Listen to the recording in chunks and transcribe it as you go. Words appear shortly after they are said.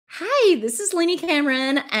Hi, this is Lainey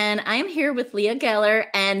Cameron, and I'm here with Leah Geller.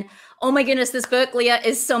 And oh my goodness, this book, Leah,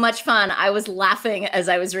 is so much fun. I was laughing as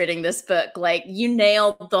I was reading this book. Like, you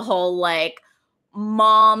nailed the whole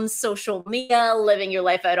mom social media, living your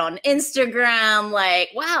life out on Instagram. Like,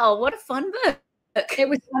 wow, what a fun book. It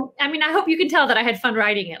was, I mean, I hope you can tell that I had fun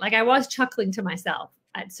writing it. Like I was chuckling to myself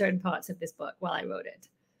at certain parts of this book while I wrote it.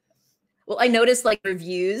 Well, I noticed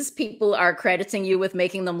reviews, people are crediting you with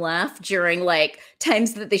making them laugh during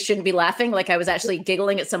times that they shouldn't be laughing. Like I was actually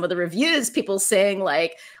giggling at some of the reviews, people saying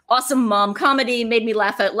awesome mom comedy, made me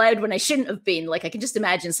laugh out loud when I shouldn't have been. Like I can just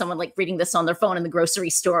imagine someone reading this on their phone in the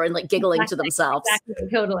grocery store and giggling to themselves. Exactly,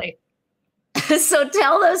 totally. So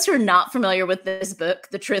tell those who are not familiar with this book,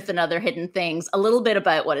 The Truth and Other Hidden Things, a little bit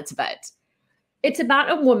about what it's about. It's about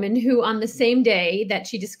a woman who, on the same day that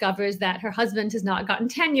she discovers that her husband has not gotten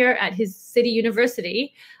tenure at his city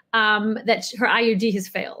university, that her IUD has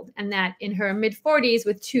failed, and that in her mid 40s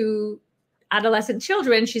with two adolescent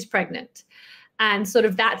children, she's pregnant. And sort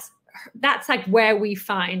of that's like where we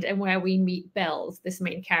find and where we meet Bells, this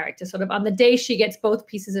main character, sort of on the day she gets both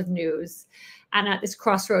pieces of news and at this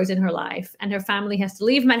crossroads in her life. And her family has to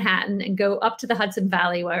leave Manhattan and go up to the Hudson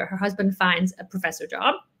Valley where her husband finds a professor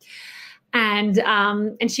job.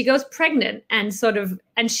 And she goes pregnant and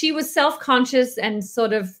she was self-conscious and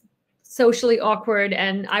sort of socially awkward.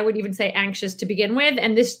 And I would even say anxious to begin with.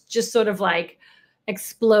 And this just sort of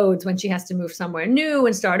explodes when she has to move somewhere new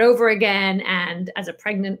and start over again. And as a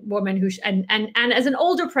pregnant woman and as an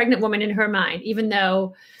older pregnant woman in her mind, even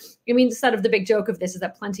though, I mean, sort of the big joke of this is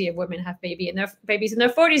that plenty of women have babies in their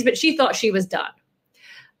 40s, but she thought she was done.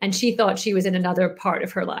 And she thought she was in another part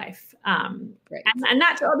of her life. Right. And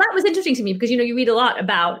that was interesting to me because, you read a lot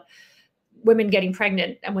about women getting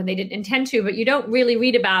pregnant and when they didn't intend to, but you don't really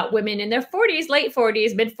read about women in their 40s, late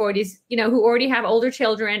 40s, mid 40s, who already have older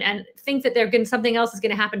children and think that something else is going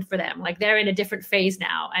to happen for them. Like they're in a different phase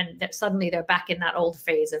now and that suddenly they're back in that old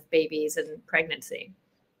phase of babies and pregnancy.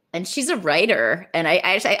 And she's a writer. And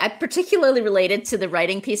I particularly related to the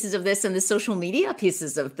writing pieces of this and the social media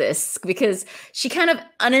pieces of this, because she kind of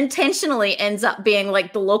unintentionally ends up being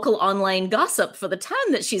the local online gossip for the town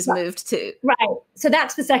that she's moved to. Right. So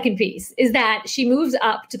that's the second piece, is that she moves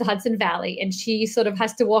up to the Hudson Valley and she sort of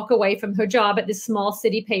has to walk away from her job at this small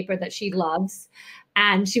city paper that she loves.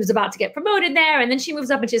 And she was about to get promoted there. And then she moves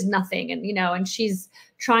up and she has nothing. And, and she's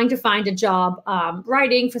trying to find a job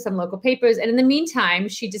writing for some local papers. And in the meantime,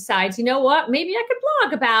 she decides, you know what, maybe I could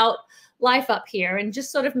blog about life up here and just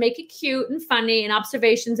sort of make it cute and funny and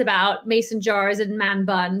observations about mason jars and man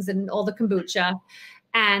buns and all the kombucha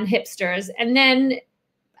and hipsters. And then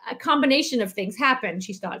a combination of things happen.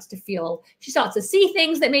 She starts to see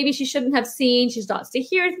things that maybe she shouldn't have seen. She starts to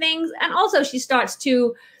hear things. And also she starts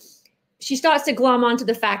to glom onto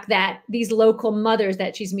the fact that these local mothers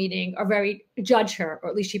that she's meeting judge her, or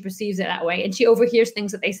at least she perceives it that way. And she overhears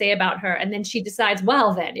things that they say about her. And then she decides,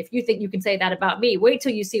 well, then if you think you can say that about me, wait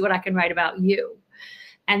till you see what I can write about you.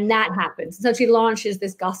 And that happens. So she launches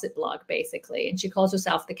this gossip blog basically, and she calls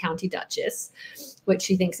herself the County Duchess, which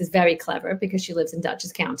she thinks is very clever because she lives in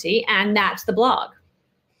Dutchess County. And that's the blog.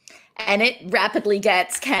 And it rapidly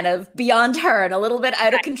gets kind of beyond her and a little bit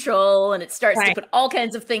out of control. And it starts to put all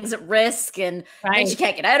kinds of things at risk and then she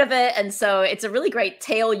can't get out of it. And so it's a really great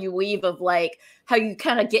tale you weave of how you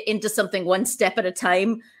kind of get into something one step at a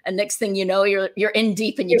time. And next thing you know, you're in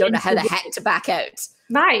deep and you don't know how the heck to back out.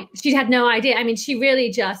 Right. She had no idea. I mean, she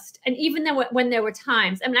really and even though when there were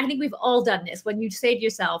times, I mean, I think we've all done this, when you say to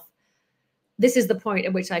yourself, this is the point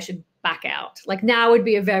at which I should back out. Now would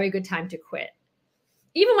be a very good time to quit.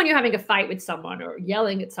 Even when you're having a fight with someone or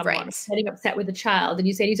yelling at someone, or getting upset with a child, and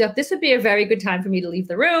you say to yourself, this would be a very good time for me to leave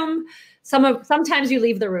the room. Sometimes you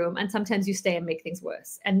leave the room and sometimes you stay and make things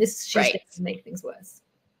worse. And she stays to make things worse.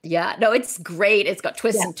 Yeah, no, it's great. It's got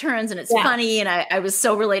twists and turns and it's funny. And I was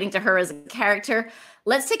so relating to her as a character.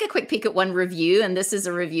 Let's take a quick peek at one review. And this is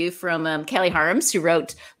a review from Kelly Harms, who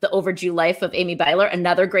wrote The Overdue Life of Amy Byler.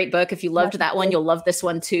 Another great book. If you loved that one, you'll love this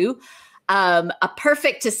one too. A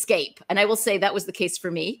perfect escape. And I will say that was the case for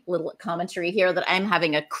me. Little commentary here that I'm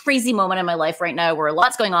having a crazy moment in my life right now where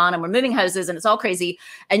lots going on and we're moving houses and it's all crazy.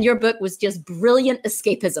 And your book was just brilliant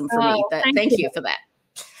escapism for me. Thank you for that.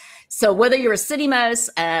 So whether you're a city mouse,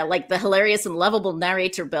 like the hilarious and lovable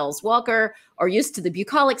narrator Bells Walker, or used to the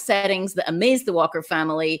bucolic settings that amaze the Walker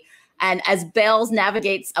family, and as Bells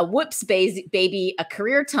navigates a whoops baby, a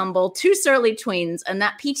career tumble, two surly tweens, and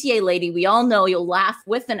that PTA lady we all know you'll laugh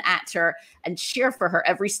with and at her and cheer for her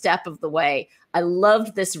every step of the way. I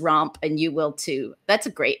loved this romp, and you will too. That's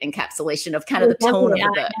a great encapsulation of kind of the tone of the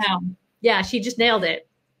book. Yeah, she just nailed it.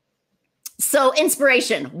 So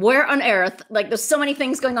inspiration, where on earth? Like there's so many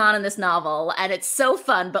things going on in this novel and it's so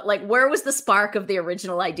fun, but like where was the spark of the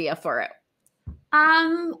original idea for it?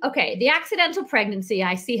 Okay, the accidental pregnancy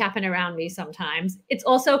I see happen around me sometimes. It's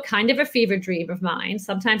also kind of a fever dream of mine.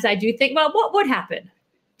 Sometimes I do think, well, what would happen?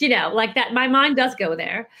 You know, like that, my mind does go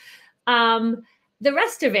there. The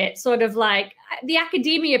rest of it, sort of like the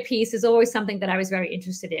academia piece is always something that I was very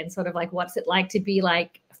interested in, sort of like what's it like to be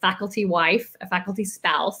like a faculty wife, a faculty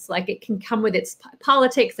spouse, like it can come with its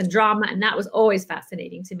politics and drama. And that was always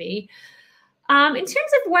fascinating to me. In terms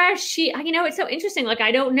of where she, you know, it's so interesting. Like,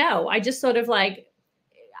 I don't know. I just sort of like,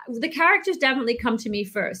 the characters definitely come to me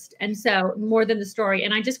first. And so more than the story.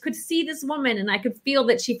 And I just could see this woman and I could feel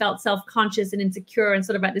that she felt self-conscious and insecure and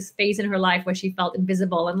sort of at this phase in her life where she felt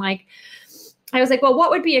invisible. And like, I was like, well,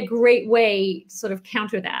 what would be a great way to sort of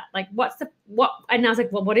counter that? Like, and I was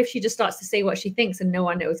like, well, what if she just starts to say what she thinks and no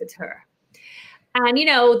one knows it's her? And, you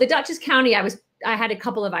know, the Dutchess County, I had a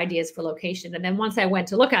couple of ideas for location. And then once I went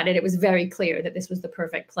to look at it, it was very clear that this was the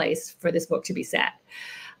perfect place for this book to be set.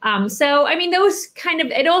 So, I mean, those kind of,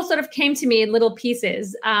 it all sort of came to me in little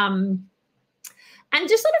pieces. And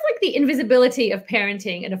just sort of like the invisibility of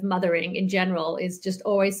parenting and of mothering in general is just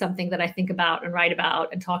always something that I think about and write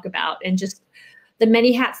about and talk about, and just the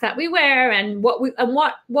many hats that we wear and what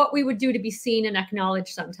we would do to be seen and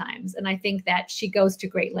acknowledged sometimes. And I think that she goes to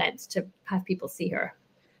great lengths to have people see her.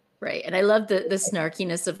 Right. And I love the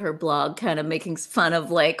snarkiness of her blog, kind of making fun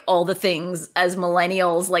of like all the things as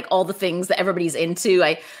millennials, like all the things that everybody's into.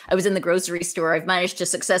 I was in the grocery store. I've managed to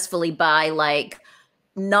successfully buy like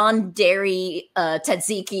non-dairy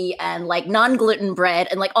tzatziki and like non-gluten bread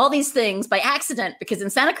and like all these things by accident, because in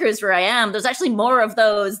Santa Cruz where I am, there's actually more of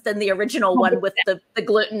those than the original one with the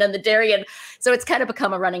gluten and the dairy. And so it's kind of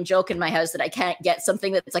become a running joke in my house that I can't get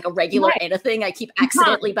something that's like a regular anything. I keep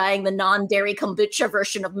accidentally buying the non-dairy kombucha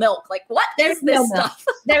version of milk. Like, what is this stuff?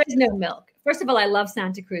 There is no milk. First of all, I love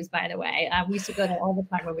Santa Cruz, by the way. We used to go there all the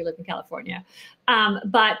time when we lived in California.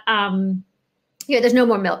 Yeah, there's no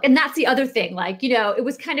more milk. And that's the other thing. Like, you know, it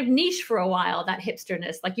was kind of niche for a while, that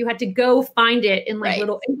hipsterness. Like you had to go find it in like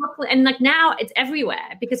little, and like now it's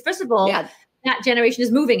everywhere because first of all, that generation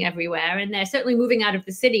is moving everywhere and they're certainly moving out of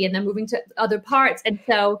the city and they're moving to other parts. And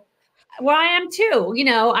so where I am too, you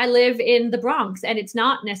know, I live in the Bronx and it's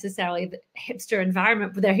not necessarily the hipster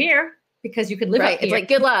environment, but they're here because you could live up here. It's like,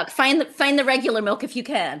 good luck. Find the regular milk if you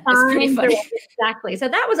can. It's pretty funny. Exactly. So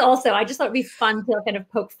that was also, I just thought it'd be fun to kind of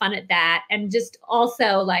poke fun at that. And just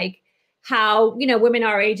also like how, you know, women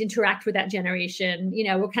our age interact with that generation. You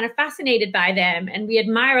know, we're kind of fascinated by them and we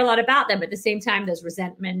admire a lot about them. At the same time, there's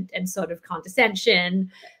resentment and sort of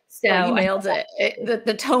condescension. So you nailed it.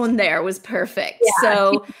 The tone there was perfect. Yeah,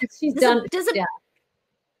 so she's done.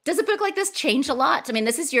 Does a book like this change a lot? I mean,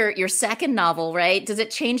 this is your second novel, right? Does it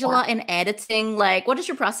change a lot in editing? Like, what does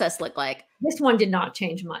your process look like? This one did not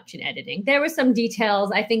change much in editing. There were some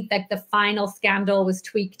details. I think that the final scandal was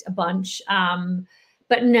tweaked a bunch.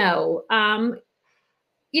 But no,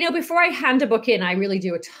 you know, before I hand a book in, I really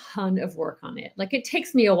do a ton of work on it. Like it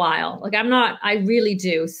takes me a while. Like I really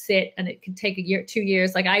do sit and it could take a year, 2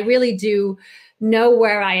 years. Like I really do know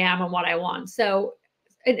where I am and what I want. So,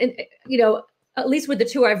 you know, at least with the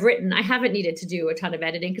two I've written, I haven't needed to do a ton of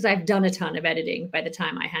editing because I've done a ton of editing by the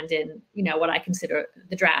time I hand in, you know, what I consider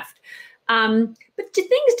the draft. But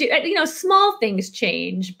things do, you know, small things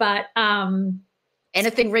change, but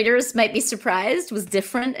anything readers might be surprised was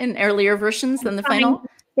different in earlier versions than the final?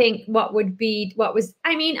 Think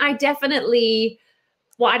I mean, I definitely,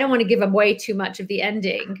 well, I don't want to give away too much of the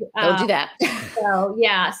ending. Don't do that. So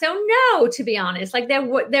yeah. So no, to be honest, like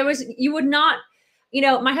you would not, you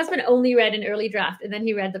know, my husband only read an early draft and then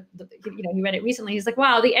he read he read it recently. He's like,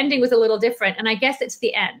 wow, the ending was a little different. And I guess it's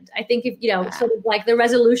the end. I think if, you know, sort of like the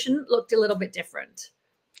resolution looked a little bit different.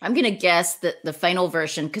 I'm going to guess that the final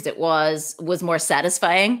version, because it was more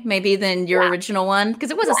satisfying maybe than your original one, because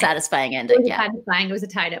it was a satisfying ending. It was satisfying. It was a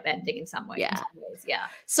tied up ending in some ways. Yeah. Yeah.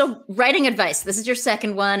 So writing advice, this is your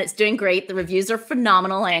second one. It's doing great. The reviews are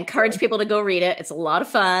phenomenal. I encourage people to go read it. It's a lot of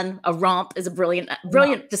fun. A romp is a brilliant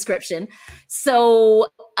description. So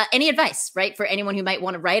any advice, right, for anyone who might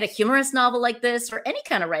want to write a humorous novel like this or any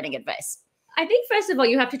kind of writing advice? I think, first of all,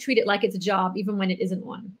 you have to treat it like it's a job, even when it isn't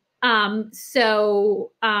one. Even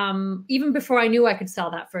before I knew I could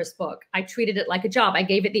sell that first book, I treated it like a job. I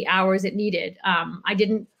gave it the hours it needed. I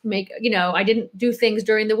didn't I didn't do things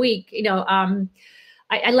during the week. You know,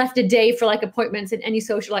 I left a day for like appointments and any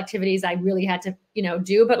social activities I really had to, you know,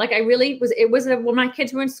 do. But like when my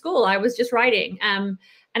kids were in school, I was just writing. And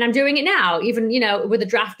I'm doing it now, even, you know, with a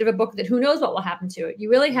draft of a book that who knows what will happen to it.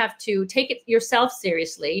 You really have to take it yourself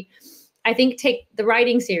seriously. I think take the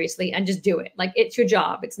writing seriously and just do it. Like, it's your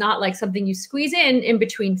job. It's not like something you squeeze in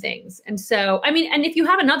between things. And so, I mean, and if you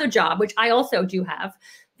have another job, which I also do have,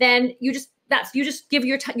 then you just give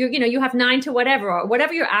your time, you know, you have 9 to whatever, or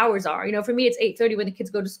whatever your hours are. You know, for me, it's 8:30 when the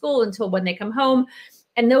kids go to school until when they come home.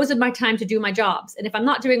 And those are my time to do my jobs. And if I'm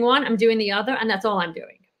not doing one, I'm doing the other. And that's all I'm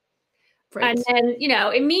doing. Right. And then, you know,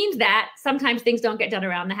 it means that sometimes things don't get done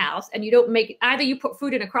around the house, and you don't make, either you put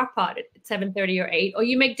food in a crock pot at 7:30 or 8, or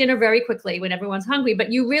you make dinner very quickly when everyone's hungry, but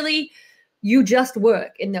you just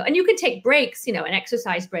work and you can take breaks, you know, an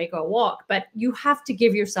exercise break or a walk, but you have to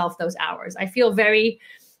give yourself those hours. I feel very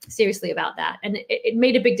seriously about that. And it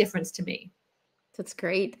made a big difference to me. That's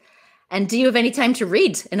great. And do you have any time to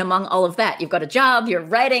read? And among all of that, you've got a job, you're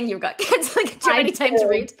writing, you've got kids. Like, do you have any time to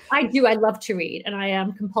read? I do. I love to read, and I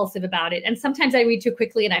am compulsive about it. And sometimes I read too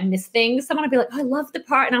quickly and I miss things. Someone will be like, "Oh, I love the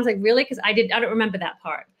part," and I was like, "Really?" Because I don't remember that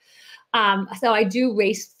part. So I do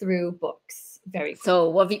race through books very quickly.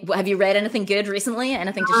 So have you read anything good recently?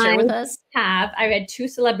 Anything to share with us? I read 2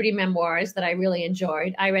 celebrity memoirs that I really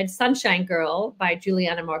enjoyed. I read Sunshine Girl by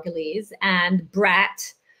Juliana Margulies and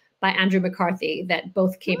Brat by Andrew McCarthy, that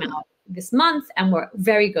both came out this month and were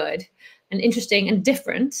very good and interesting and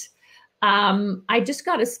different. I just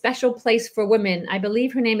got A Special Place for Women. I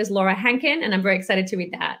believe her name is Laura Hankin, and I'm very excited to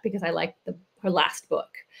read that because I liked her last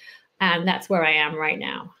book. And that's where I am right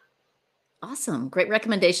now. Awesome. Great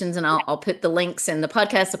recommendations. And I'll put the links in the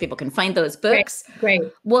podcast so people can find those books. Great.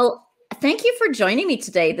 Well, thank you for joining me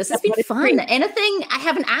today. This has been fun. Great. Anything I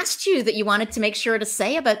haven't asked you that you wanted to make sure to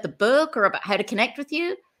say about the book or about how to connect with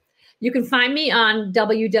you? You can find me on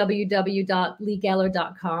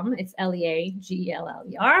www.leegeller.com. It's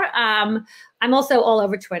LeaGeller. I'm also all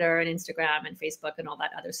over Twitter and Instagram and Facebook and all that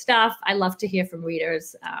other stuff. I love to hear from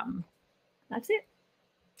readers. That's it.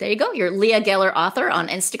 There you go. You're Leah Geller, author, on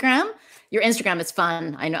Instagram. Your Instagram is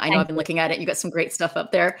fun. I know. I've been looking at it. You got some great stuff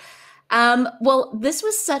up there. Well, this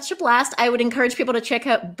was such a blast. I would encourage people to check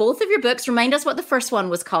out both of your books. Remind us what the first one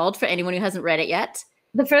was called for anyone who hasn't read it yet.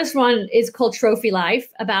 The first one is called Trophy Life,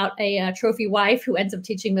 about a trophy wife who ends up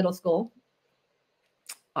teaching middle school.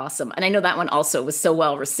 Awesome. And I know that one also was so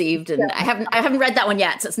well received, and I haven't read that one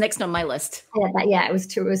yet, so it's next on my list. Yeah, it was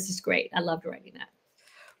just great. I loved writing that.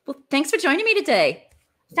 Well, thanks for joining me today.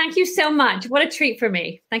 Thank you so much. What a treat for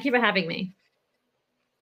me. Thank you for having me.